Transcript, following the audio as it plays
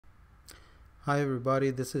Hi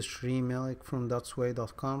everybody, this is Shri Malik from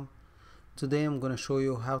Dotsway.com. Today I'm going to show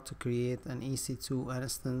you how to create an EC2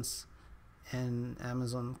 instance in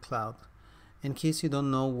Amazon Cloud. In case you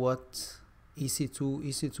don't know what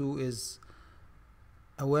EC2 is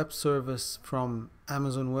a web service from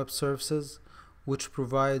Amazon Web Services which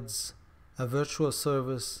provides a virtual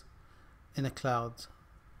service in a cloud.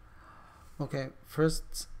 Okay,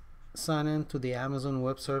 first sign in to the Amazon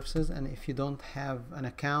Web Services, and if you don't have an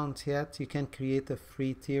account yet, you can create a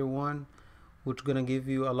free tier 1 which gonna give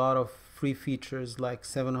you a lot of free features like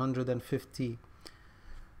 750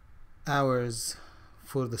 hours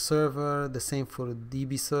for the server, the same for the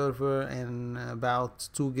DB server, and about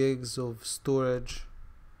 2 gigs of storage.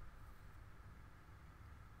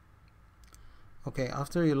 Okay,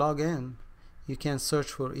 after you log in, you can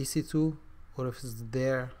search for EC2, or if it's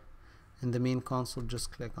there in the main console,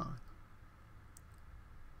 just click on it.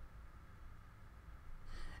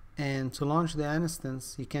 And to launch the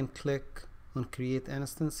instance, you can click on create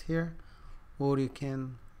instance here, or you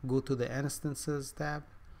can go to the instances tab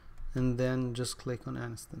and then just click on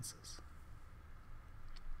instances.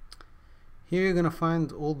 Here you're gonna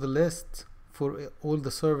find all the list for all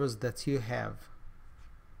the servers that you have.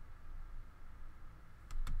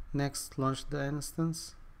 Next, launch the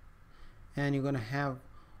instance, and you're gonna have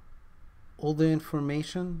all the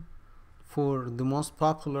information for the most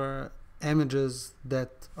popular images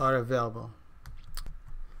that are available.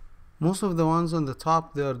 Most of the ones on the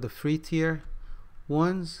top, they are the free tier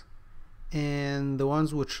ones, and the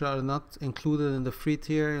ones which are not included in the free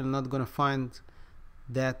tier, you're not gonna find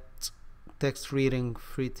that text reading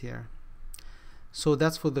free tier. So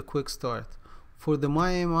that's for the quick start. For the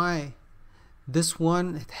MyMI, this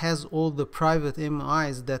one, it has all the private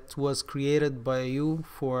MIs that was created by you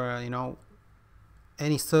for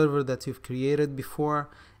any server that you've created before,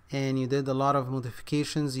 and you did a lot of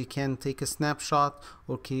modifications. You can take a snapshot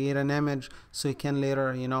or create an image so you can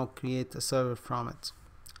later create a server from it.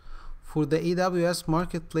 For the AWS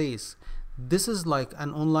marketplace, this is like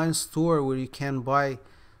an online store where you can buy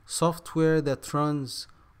software that runs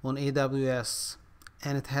on AWS,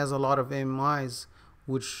 and it has a lot of MIs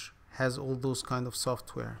which has all those kind of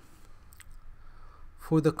software.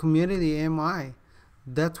 For the community MI,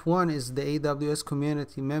 that one is the AWS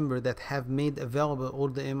community member that have made available all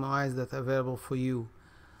the MIs that are available for you.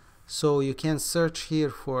 So you can search here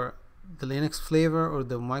for the Linux flavor or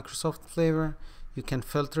the Microsoft flavor. You can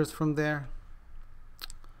filter it from there.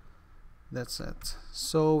 That's it.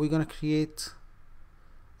 So we're gonna create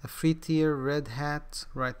a free tier Red Hat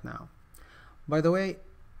right now. By the way,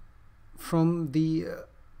 from the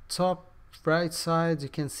top right side, you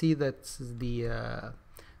can see that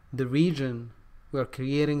the region we are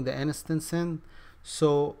creating the instance in.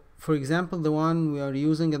 So for example, the one we are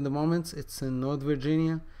using at the moment, it's in North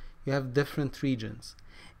Virginia. You have different regions,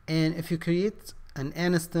 and if you create an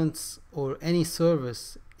instance or any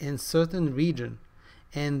service in certain region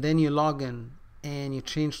and then you log in and you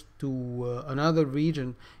change to another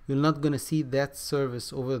region, you're not gonna see that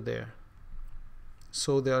service over there,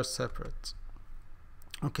 so they are separate.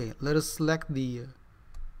 Okay, let us select the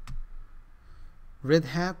Red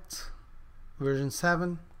Hat version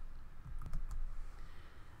 7.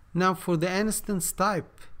 Now for the instance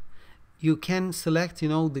type, you can select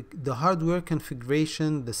the hardware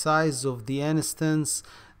configuration, the size of the instance,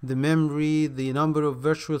 the memory, the number of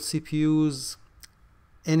virtual CPUs,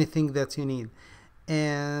 anything that you need.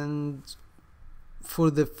 And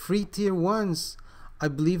for the free tier ones, I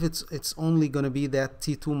believe it's only gonna be that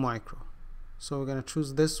T2 micro. So we're gonna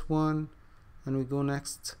choose this one, and we go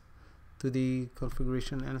next to the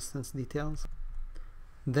configuration instance details.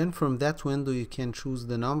 Then from that window, you can choose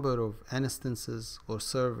the number of instances or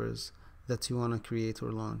servers that you want to create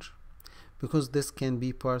or launch, because this can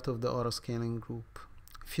be part of the autoscaling group.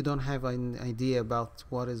 If you don't have an idea about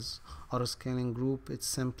what is autoscaling group, it's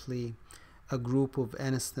simply a group of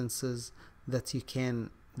instances that you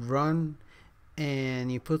can run,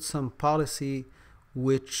 and you put some policy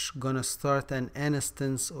which gonna start an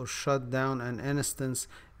instance or shut down an instance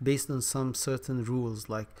based on some certain rules,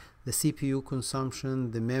 like the CPU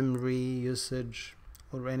consumption, the memory usage,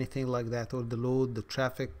 or anything like that, or the load, the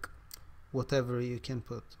traffic, whatever you can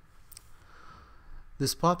put. The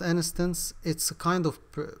spot instance, it's a kind of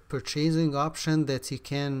purchasing option that you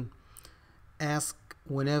can ask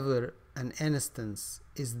whenever an instance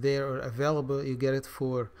is there or available. You get it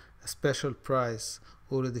for a special price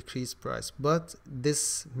or a decreased price, but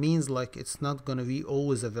this means like it's not gonna be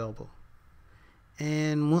always available,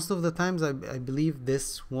 and most of the times I believe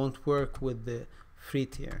this won't work with the free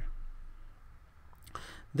tier.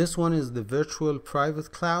 This one is the virtual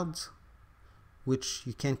private cloud, which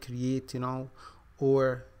you can create,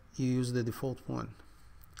 or you use the default one.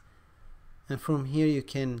 And from here you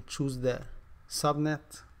can choose the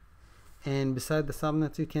subnet, and beside the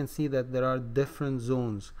subnet you can see that there are different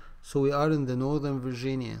zones. So we are in the Northern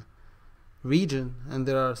Virginia region, and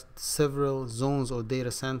there are several zones or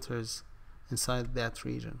data centers inside that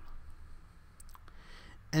region.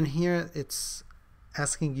 And here it's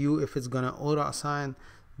asking you if it's gonna auto assign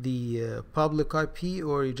the public IP,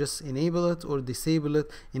 or you just enable it or disable it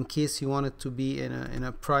in case you want it to be in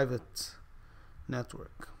a private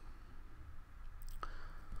network.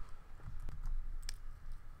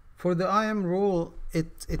 For the IAM role,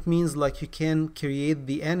 it means like you can create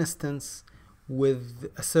the instance with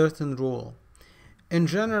a certain role. In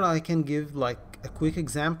general, I can give like a quick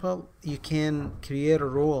example. You can create a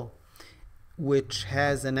role which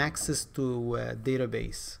has an access to a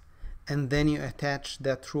database, and then you attach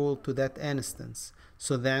that role to that instance,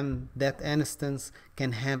 so then that instance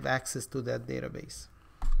can have access to that database.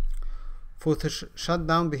 For the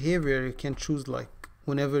shutdown behavior, you can choose like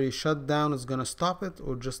whenever you shut down, it's gonna stop it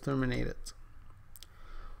or just terminate it.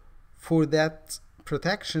 For that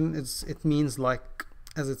protection, it means like,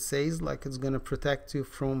 as it says, like it's gonna protect you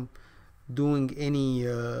from doing any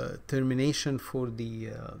termination for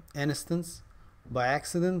the instance by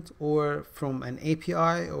accident, or from an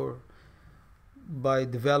API, or by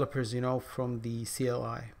developers, from the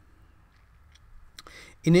CLI.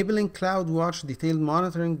 Enabling CloudWatch detailed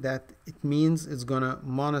monitoring, that it means it's gonna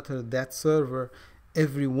monitor that server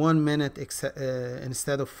every 1 minute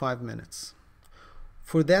instead of 5 minutes.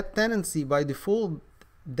 For that tenancy, by default,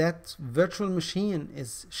 that virtual machine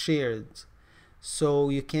is shared, so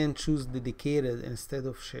you can choose dedicated instead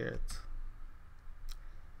of shared.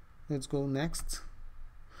 Let's go next.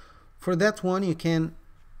 For that one, you can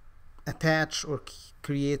attach or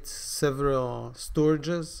create several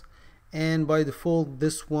storages, and by default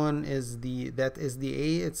this one is that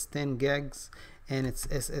SDA, it's 10 gigs, and it's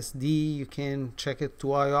SSD. You can check it to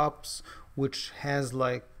IOPS, which has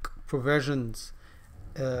like provisions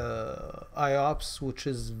IOPS, which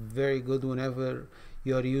is very good whenever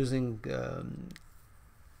you are using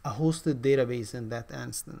a hosted database in that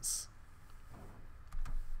instance.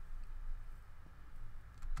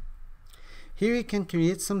 Here you can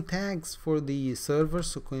create some tags for the server,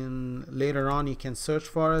 so later on you can search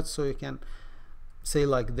for it. So you can say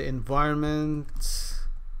like the environment,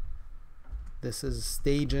 this is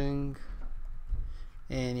staging,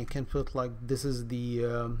 and you can put like this is the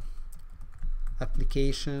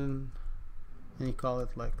application, and you call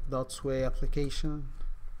it like Dotsway application.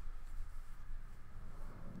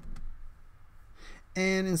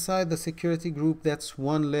 And inside the security group, that's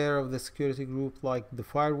one layer of the security group, like the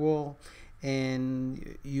firewall.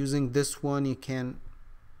 And using this one, you can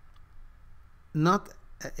not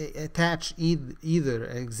attach either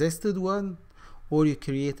existed one, or you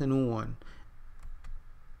create a new one.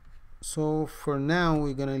 So for now,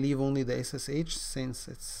 we're gonna leave only the SSH, since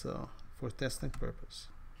it's for testing purpose.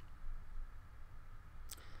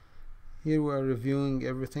 Here we are reviewing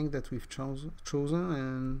everything that we've chosen,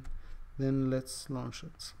 and then let's launch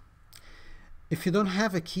it. If you don't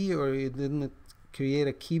have a key, or you didn't create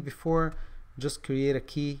a key before, just create a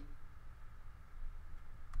key.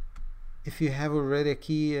 If you have already a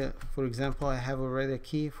key, for example, I have already a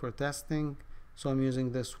key for testing, so I'm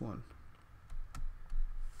using this one.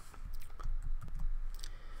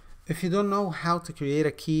 If you don't know how to create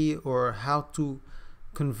a key, or how to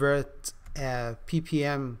convert a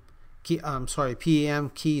PEM key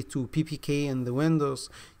to PPK in the Windows,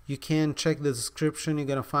 you can check the description. You're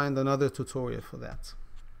gonna find another tutorial for that.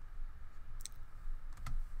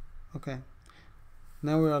 Okay,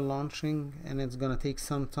 now we are launching, and it's gonna take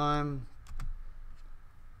some time,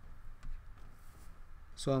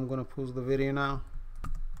 so I'm gonna pause the video now.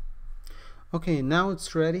 Okay, now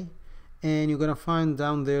it's ready, and you're gonna find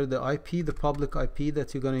down there the IP, the public IP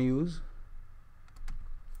that you're gonna use.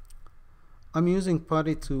 I'm using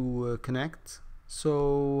PuTTY to connect,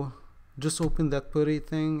 so just open that PuTTY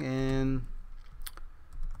thing and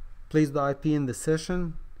place the IP in the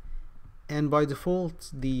session. And by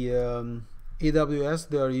default, the AWS,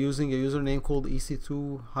 they are using a username called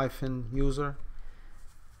EC2-user.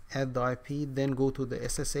 Add the IP, then go to the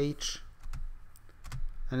SSH,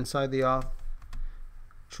 and inside the auth,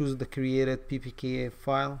 choose the created PPK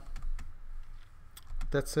file.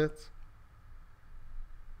 That's it.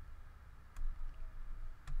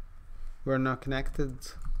 We're now connected,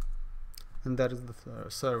 and that is the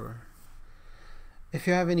server. If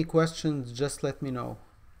you have any questions, just let me know.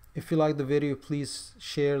 If you like the video, please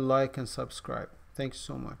share, like, and subscribe. Thanks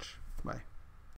so much.